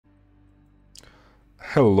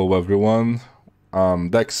Hello everyone,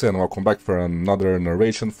 I'm Dekzeh and welcome back for another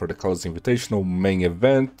narration for the CALLOUS Invitational main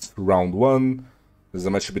event, round 1. There's a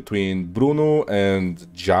match between Bruno and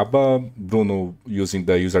Jabba. Bruno using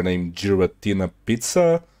the username Giratina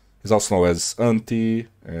Pizza. He's also known as Auntie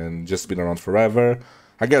and just been around forever.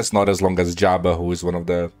 I guess not as long as Jabba, who is one of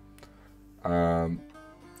the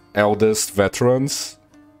eldest veterans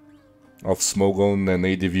of Smogon and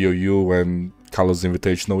ADVOU and CALLOUS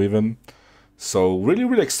Invitational even. So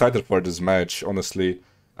really excited for this match, honestly.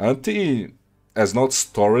 Auntie has not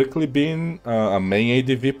historically been a main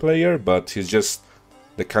ADV player, but he's just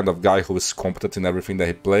the kind of guy who is competent in everything that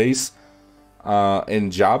he plays.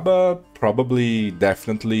 And Jabba probably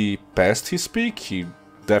definitely past his peak. He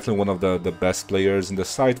definitely one of the best players in the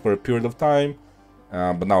site for a period of time.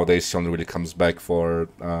 But nowadays he only really comes back for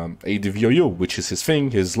ADVOU, which is his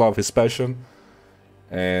thing, his love, his passion.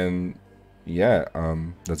 And yeah,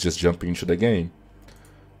 let's just jump into the game.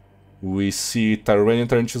 We see Tyranian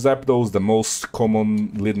turn into Zapdos, the most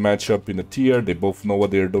common lead matchup in the tier. They both know what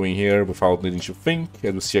they're doing here without needing to think.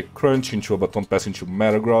 And we see a Crunch into a Baton Pass into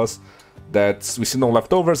Metagross. We see no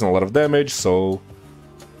leftovers and a lot of damage, so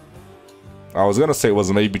I was gonna say it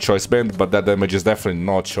was maybe Choice Band, but that damage is definitely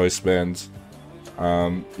not Choice Band.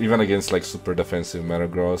 Even against like super defensive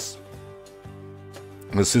Metagross.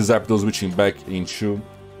 We see Zapdos switching back into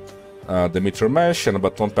the Meteor Mash and a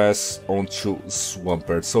Baton Pass onto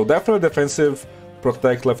Swampert. So definitely defensive,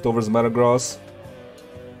 protect leftovers Metagross.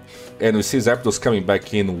 And we see Zapdos coming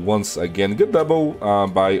back in once again. Good double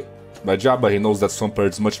by Jabba. He knows that Swampert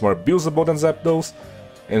is much more abusable than Zapdos.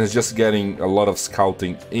 And he's just getting a lot of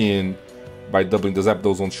scouting in by doubling the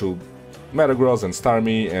Zapdos onto Metagross and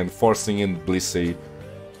Starmie and forcing in Blissey.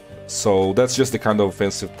 So that's just the kind of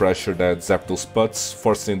offensive pressure that Zapdos puts,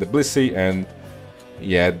 forcing the Blissey, and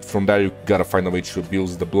yeah, from there you gotta find a way to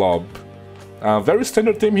abuse the blob. Very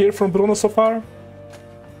standard team here from Bruno so far.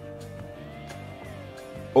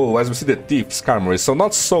 Oh, as we see the Thief Skarmory, so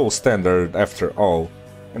not so standard after all.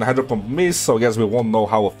 And a Hydro Pump miss, so I guess we won't know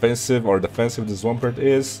how offensive or defensive this Swampert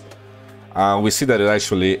is. We see that it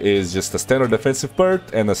actually is just a standard defensive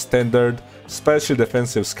Pert and a standard special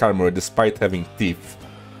defensive Skarmory despite having Thief.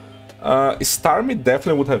 Starmie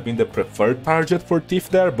definitely would have been the preferred target for Thief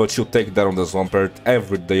there, but you'll take that on the Swampert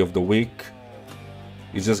every day of the week.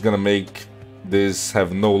 It's just gonna make this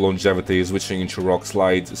have no longevity switching into Rock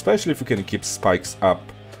Slides, especially if you can keep spikes up.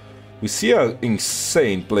 We see an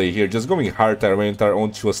insane play here, just going hard Tyranitar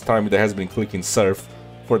onto a Starmie that has been clicking Surf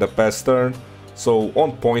for the past turn. So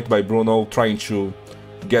on point by Bruno, trying to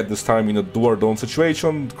get the Starmie in a do-or-don't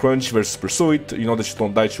situation, Crunch versus Pursuit, you know that you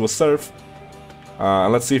don't die to a Surf.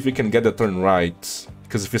 Let's see if we can get the turn right,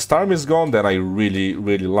 because if his Starmie is gone, then I really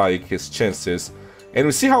like his chances. And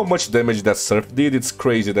we see how much damage that Surf did. It's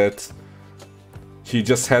crazy that he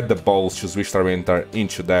just had the balls to switch Tyranitar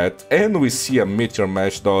into that. And we see a Meteor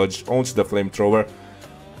Mash dodge onto the Flamethrower.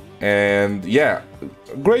 And yeah,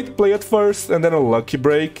 great play at first, and then a lucky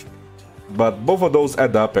break. But both of those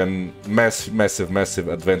add up, and massive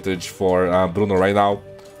advantage for Bruno right now.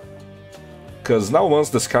 Because now once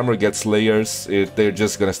the Skarmory gets layers, they're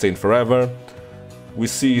just gonna stay in forever. We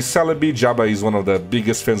see Celebi. Jabba is one of the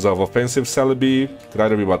biggest fans of offensive Celebi. Could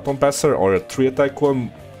either be Baton Passer or a 3-attack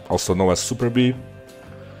one, also known as Super B.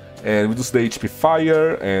 And we do see the HP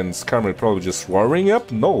Fire, and Skarmory probably just roaring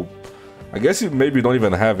up? No. I guess maybe you don't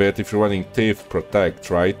even have it if you're running Thief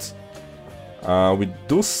Protect, right? We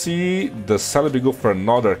do see the Celebi go for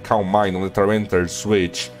another Calm Mind on the Tyranitar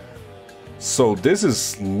switch. So this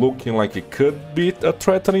is looking like it could be a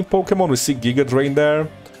threatening Pokemon. We see Giga Drain there.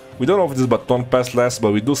 We don't know if this Baton Pass lasts,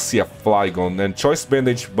 but we do see a Flygon. And Choice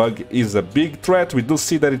Bandage Bug is a big threat. We do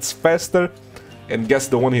see that it's faster. And guess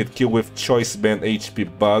the one-hit kill with Choice Band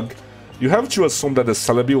HP Bug. You have to assume that the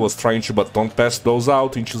Celebi was trying to Baton Pass those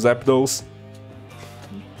out into Zapdos.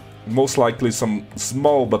 Most likely some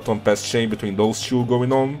small Baton Pass chain between those two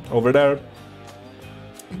going on over there.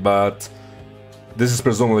 But this is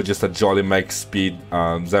presumably just a Jolly Max Speed.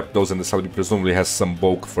 Zapdos and the Celebi presumably has some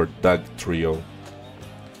bulk for that trio.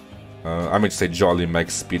 I meant to say Jolly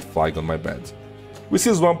Max Speed Flygon, my bad. We see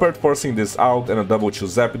Swampert forcing this out and a double to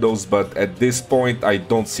Zapdos, but at this point I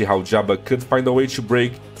don't see how Jabba could find a way to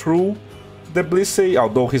break through the Blissey,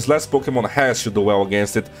 although his last Pokemon has to do well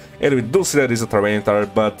against it. And we do see that it's a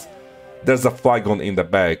Tyranitar, but there's a Flygon in the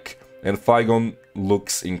back, and Flygon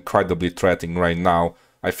looks incredibly threatening right now.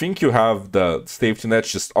 I think you have the safety net,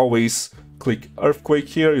 just always click Earthquake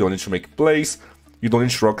here, you don't need to make plays, you don't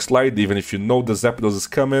need to Rock Slide even if you know the Zapdos is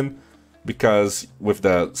coming, because with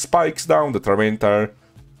the spikes down, the Tyranitar,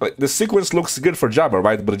 like, the sequence looks good for Jabba,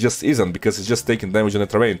 right, but it just isn't, because it's just taking damage on the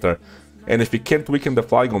Tyranitar. And if he can't weaken the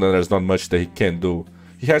Flygon, then there's not much that he can do.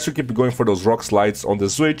 He has to keep going for those Rock Slides on the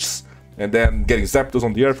switches, and then getting Zapdos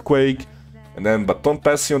on the Earthquake, and then Baton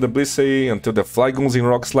Passing on the Blissey until the Flygon's in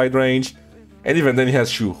Rock Slide range. And even then he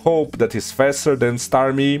has to hope that he's faster than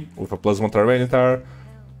Starmie with a +1 Tyranitar.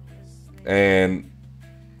 And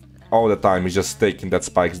all the time he's just taking that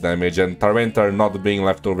Spikes damage, and Tyranitar not being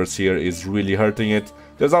leftovers here is really hurting it.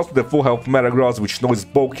 There's also the full health Metagross, which knows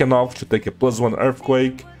bulky enough to take a +1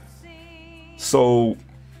 Earthquake. So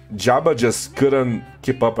Jabba just couldn't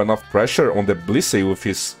keep up enough pressure on the Blissey with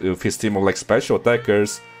his team of like special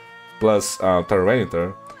attackers plus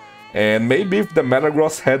Tyranitar. And maybe if the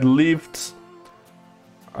Metagross had lived,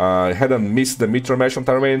 hadn't missed the Meteor Mash on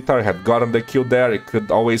Tyranitar, had gotten the kill there, it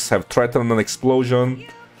could always have threatened an explosion.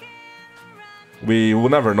 We will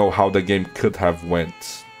never know how the game could have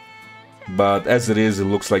went. But as it is, it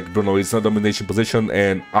looks like Bruno is in a domination position,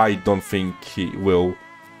 and I don't think he will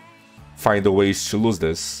find a ways to lose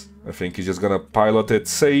this. I think he's just gonna pilot it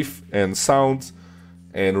safe and sound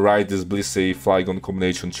and ride this Blissey Flygon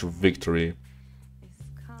combination to victory.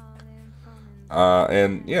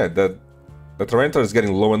 And yeah, the Tyranitar is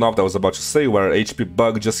getting low enough, that I was about to say, where HP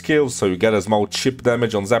Bug just kills, so you get a small chip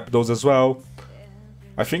damage on Zapdos as well.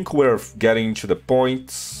 I think we're getting to the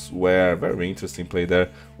point where... Very interesting play there.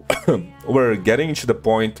 We're getting to the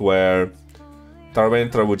point where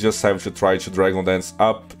Tyranitar would just have to try to Dragon Dance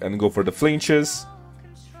up and go for the flinches.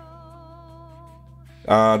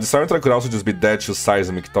 This Tyranitar could also just be dead to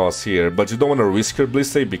Seismic Toss here, but you don't want to risk your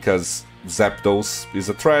Blissey because Zapdos is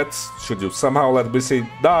a threat. Should you somehow let Blissey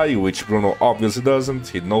die, which Bruno obviously doesn't,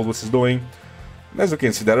 he knows what he's doing. And as you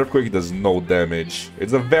can see, that Earthquake does no damage.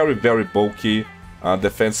 It's a very, very bulky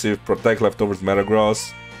defensive protect leftovers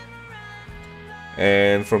Metagross.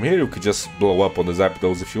 And from here you could just blow up on the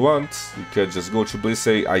Zapdos if you want. You could just go to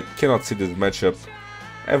Blissey. I cannot see this matchup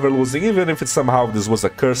ever losing, even if it's somehow this was a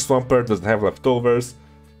cursed Swampert, doesn't have leftovers.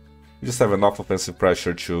 You just have enough offensive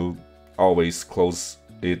pressure to always close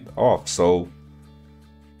it off. So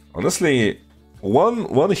honestly,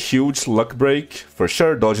 one huge luck break for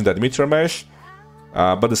sure, dodging that Meteor Mash.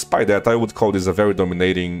 But despite that, I would call this a very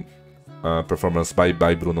dominating performance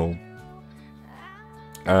by Bruno.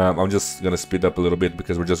 I'm just gonna speed up a little bit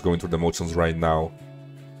because we're just going through the motions right now.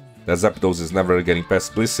 That Zapdos is never getting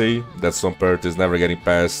past Blissey, that Swampert is never getting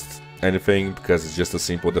past anything because it's just a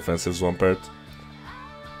simple defensive Swampert.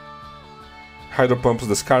 Hydro Pumps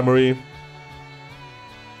the Skarmory.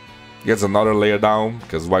 Gets another layer down,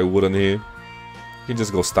 because why wouldn't he? He can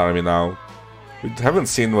just go Starmie now. We haven't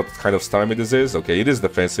seen what kind of Starmie this is. Okay, it is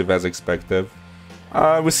defensive as expected.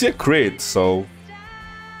 We see a crit, so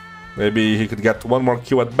maybe he could get one more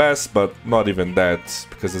kill at best, but not even that,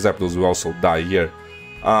 because the Zapdos will also die here.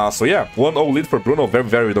 So yeah, 1-0 lead for Bruno, very,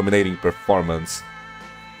 very dominating performance.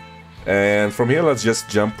 And from here, let's just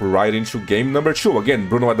jump right into game number 2. Again,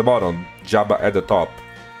 Bruno at the bottom, Jabba at the top.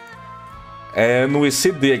 And we see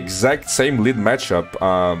the exact same lead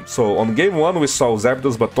matchup. So on game 1, we saw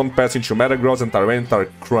Zapdos Baton Pass into Metagross and Tyranitar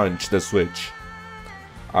crunch the switch.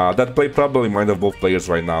 That play probably in mind of both players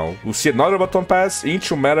right now. We see another Baton Pass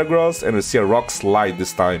into Metagross, and we see a Rock Slide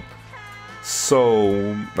this time.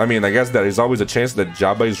 So, I mean, I guess there is always a chance that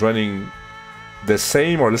Jabba is running the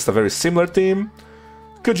same or at least a very similar team.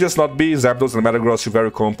 Could just not be. Zapdos and Metagross are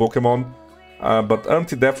very common Pokemon. But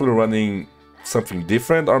Auntie definitely running something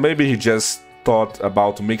different, or maybe he just thought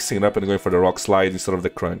about mixing it up and going for the Rock Slide instead of the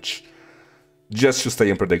Crunch. Just to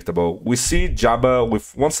stay unpredictable. We see Jabba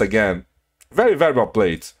with, once again, very, very well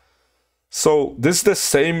played. So, this is the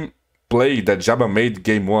same play that Jabba made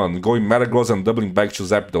game 1, going Metagross and doubling back to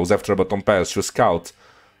Zapdos after a Baton Pass to scout.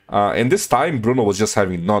 And this time, Bruno was just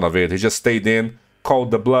having none of it. He just stayed in,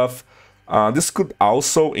 called the bluff. This could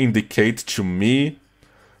also indicate to me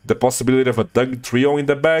the possibility of a Doug Trio in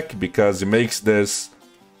the back, because it makes this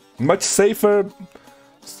much safer.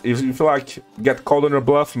 If you feel like get called on your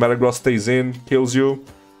bluff, Metagross stays in, kills you,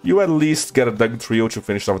 you at least get a Doug Trio to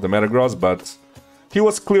finish off the Metagross, but he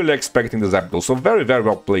was clearly expecting the Zapdos, so very, very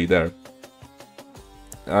well played there.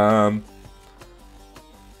 I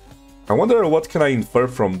wonder what can I infer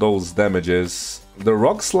from those damages. The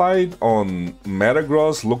Rock Slide on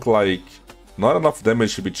Metagross looked like not enough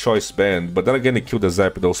damage to be choice banned, but then again it killed the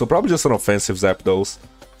Zapdos, so probably just an offensive Zapdos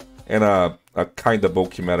and a kinda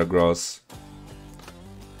bulky Metagross,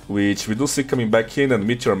 which we do see coming back in and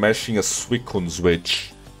Meteor Mashing a Suicune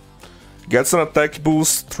switch. Gets an attack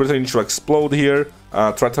boost, threatening to explode here,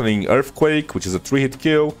 threatening Earthquake, which is a 3-hit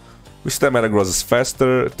kill. We see that Metagross is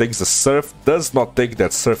faster, takes the Surf, does not take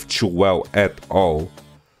that Surf too well at all.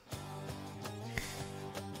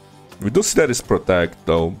 We do see that it's Protect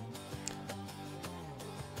though.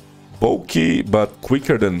 Bulky, but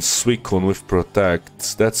quicker than Suicune with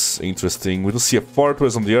Protect. That's interesting. We do see a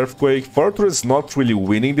Fortress on the Earthquake. Fortress not really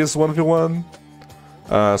winning this 1v1.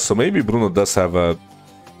 So maybe Bruno does have a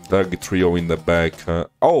Doug trio in the back.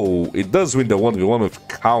 Oh, it does win the 1v1 with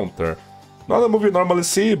Counter. Not a move you normally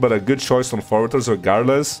see, but a good choice on Fortress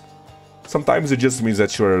regardless. Sometimes it just means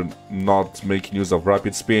that you're not making use of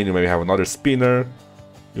Rapid Spin. You may have another Spinner.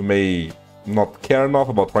 You may not care enough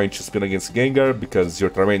about trying to spin against Gengar because your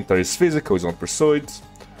Tyranitar is physical, is not Pursuit.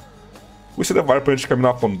 We see the Fire Punch coming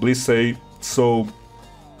up on Blissey, so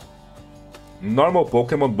normal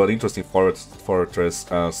Pokemon, but interesting Fortress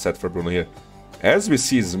set for Bruno here. As we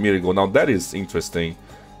see Smeargle, now that is interesting.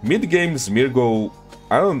 Mid-game Smeargle,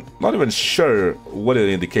 not even sure what it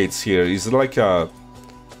indicates here. Is it like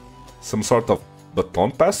some sort of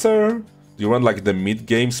baton passer? Do you run like the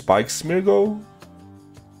mid-game Spike Smeargle?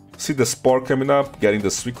 See the Spore coming up, getting the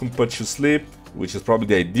Suicune Punch to sleep, which is probably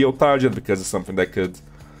the ideal target because it's something that could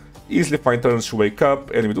easily find turns to wake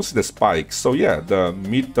up, and we do see the spikes. So yeah, the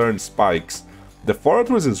mid-turn spikes. The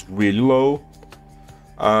Fortress is really low.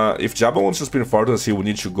 If Jabba wants to spin Fortress, he would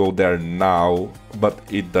need to go there now, but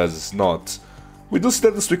it does not. We do see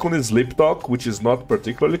that the Suicune is Lip Talk, which is not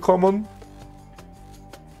particularly common.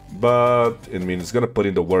 But, I mean, it's gonna put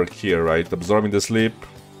in the work here, right? Absorbing the sleep.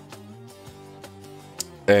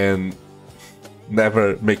 And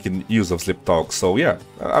never making use of Sleep Talk. So yeah,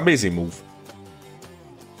 amazing move.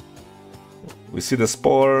 We see the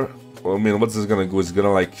Spore. I mean, what's this gonna do? It's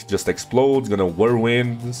gonna like just explode, it's gonna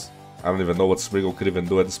whirlwind. I don't even know what Smeargle could even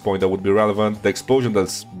do at this point that would be relevant. The explosion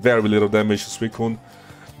does very little damage to Suicune.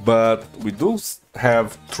 But we do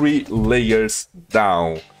have 3 layers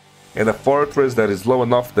down. And a Fortress that is low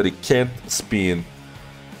enough that it can't spin.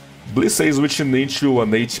 Blissey is switching into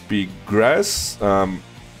an HP Grass.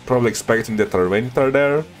 Probably expecting the Tyranitar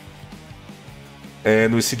there.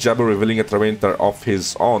 And we see Jabba revealing a Tyranitar of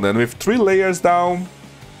his own. And with 3 layers down,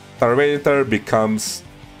 Tyranitar becomes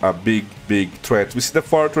a big threat. We see the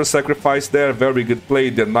Fortress sacrifice there. Very good play.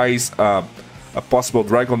 The nice a possible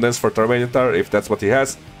Dragon Dance for Tyranitar, if that's what he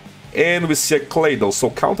has. And we see a Claydol. So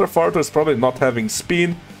counter Fortress probably not having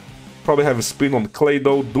spin. Probably have a spin on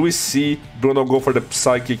Claydol. Do we see Bruno go for the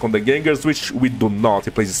Psychic on the Gengars, which we do not.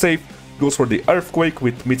 He plays it safe. Goes for the Earthquake,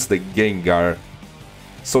 which meets the Gengar.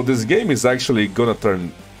 So this game is actually gonna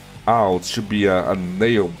turn out to be a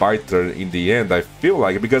nail biter in the end, I feel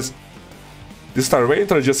like, because this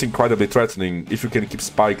Tyranitar is just incredibly threatening if you can keep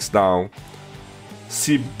spikes down.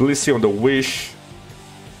 See Blissey on the Wish.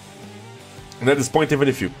 And at this point, even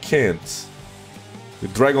if you can't, you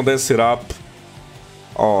Dragon Dance it up.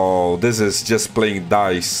 Oh, this is just playing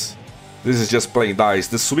dice. This is just playing dice.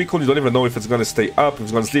 The Suicune, you don't even know if it's gonna stay up, if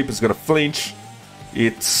it's gonna sleep, it's gonna flinch.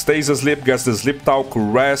 It stays asleep, gets the Sleep Talk,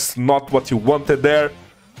 rest, not what you wanted there.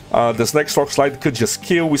 This next Rock Slide could just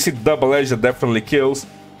kill. We see Double Edge that definitely kills.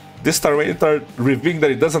 This Tyranitar revealing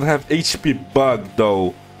that it doesn't have HP Bug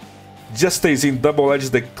though. Just stays in, Double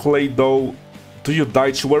Edge the Claydol. Do you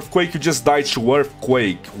die to Earthquake? You just die to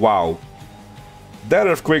Earthquake. Wow. That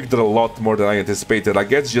Earthquake did a lot more than I anticipated. I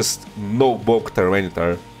guess just no bulk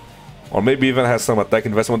Tyranitar. Or maybe even has some attack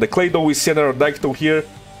investment. The Claydol, we see an Aerodactyl here.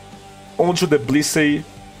 Onto the Blissey.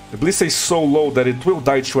 The Blissey is so low that it will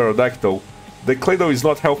die to Aerodactyl. The Claydol is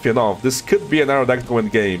not healthy enough. This could be an Aerodactyl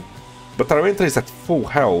endgame. But Tyranitar is at full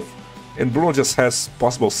health. And Bruno just has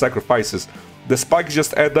possible sacrifices. The spikes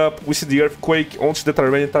just add up. We see the Earthquake onto the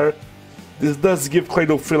Tyranitar. This does give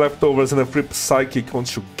Claydol 3 leftovers and a free Psychic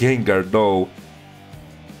onto Gengar though.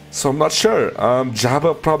 So I'm not sure.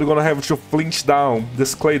 Jabba probably gonna have to flinch down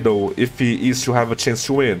this Claydol if he is to have a chance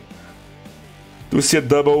to win. Do we see a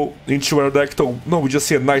double into Aerodactyl? No, we just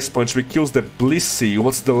see a nice punch. We kills the Blissey.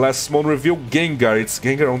 What's the last one reveal? Gengar. It's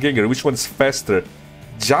Gengar on Gengar. Which one is faster?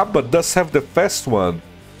 Jabba does have the fast one.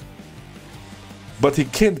 But he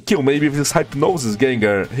can't kill. Maybe if his Hypnosis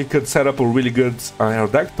Gengar, he could set up a really good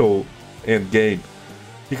Aerodactyl end game.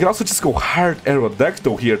 He can also just go hard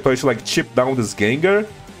Aerodactyl here, try to like chip down this Gengar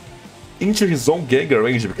into his own Gengar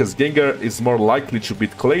range, because Gengar is more likely to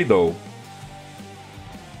beat Claydol.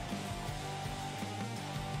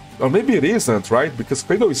 Or maybe it isn't, right? Because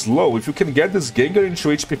Claydol is low. If you can get this Gengar into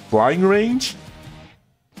HP flying range,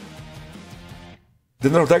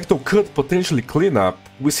 then Aerodactyl could potentially clean up.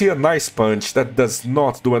 We see a nice punch that does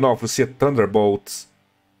not do enough. We see a Thunderbolt.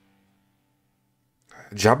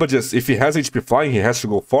 Jabba just, if he has HP flying, he has to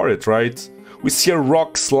go for it, right? We see a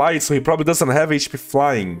Rock Slide, so he probably doesn't have HP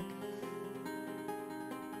flying.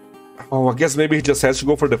 Oh, I guess maybe he just has to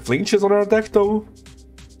go for the flinches on Aerodactyl.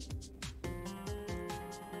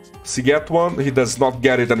 He get one, he does not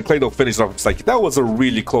get it, and Claydol finished off Psychic. That was a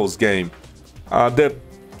really close game. The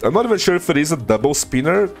I'm not even sure if it is a double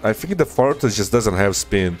spinner. I think the Fortress just doesn't have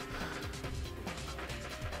spin.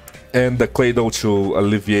 And the Claydol to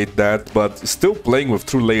alleviate that, but still playing with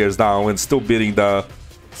 3 layers down and still beating the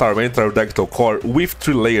Tyranitar core with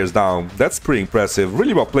 3 layers down. That's pretty impressive.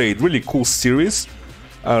 Really well played, really cool series.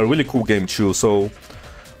 Really cool game too. So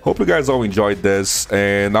hope you guys all enjoyed this,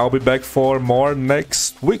 and I'll be back for more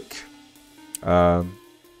next week.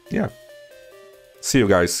 Yeah. See you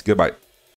guys. Goodbye.